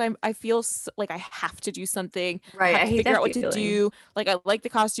 sometimes I feel like I have to do something. Right. I I have to hate figure that out what feeling. to do. Like I like the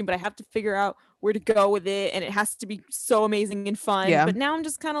costume, but I have to figure out where to go with it, and it has to be so amazing and fun. Yeah. But now I'm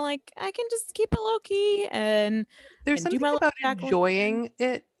just kind of like I can just keep it low key and There's and do something my little about jack-o'-lantern. enjoying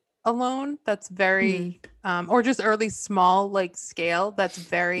it alone that's very or just early small like scale that's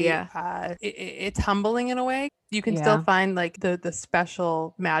very Yeah. it's humbling in a way. You can Yeah. still find like the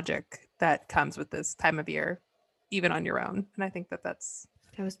special magic that comes with this time of year even on your own, and I think that's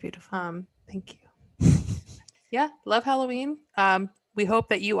That was beautiful. thank you. Yeah, love Halloween. We hope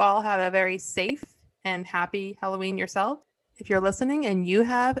that you all have a very safe and happy Halloween yourself. If you're listening and you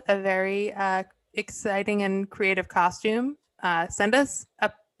have a very exciting and creative costume, send us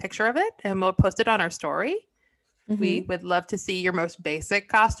a picture of it and we'll post it on our story. We would love to see your most basic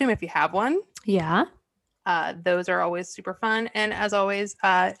costume if you have one. Yeah. Those are always super fun. And as always,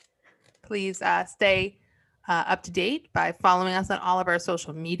 please stay up to date by following us on all of our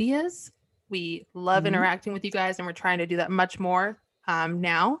social medias. We love interacting with you guys, and we're trying to do that much more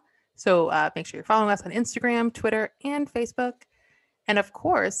now. So make sure you're following us on Instagram, Twitter, and Facebook. And of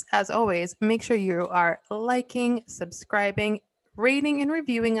course, as always, make sure you are liking, subscribing, rating, and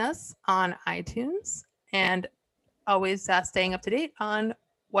reviewing us on iTunes, and always staying up to date on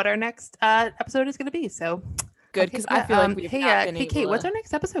what our next episode is going to be. So Good, okay, because I feel like we've hey, not been hey, able Kate, what's to- our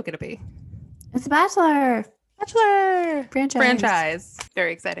next episode going to be? It's a Bachelor Bachelor franchise.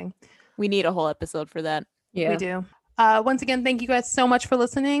 Very exciting. We need a whole episode for that. Yeah. We do. Once again, thank you guys so much for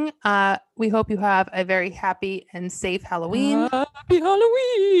listening. We hope you have a very happy and safe Halloween, Happy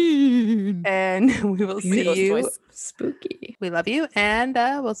Halloween. and we will see Ghost you. voice. Spooky. We love you, and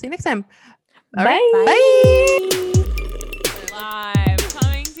we'll see you next time. All Bye. right, bye. Live,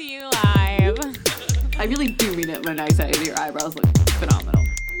 coming to you live. I really do mean it when I say your eyebrows look phenomenal.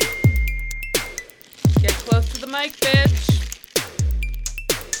 Get close to the mic, bitch.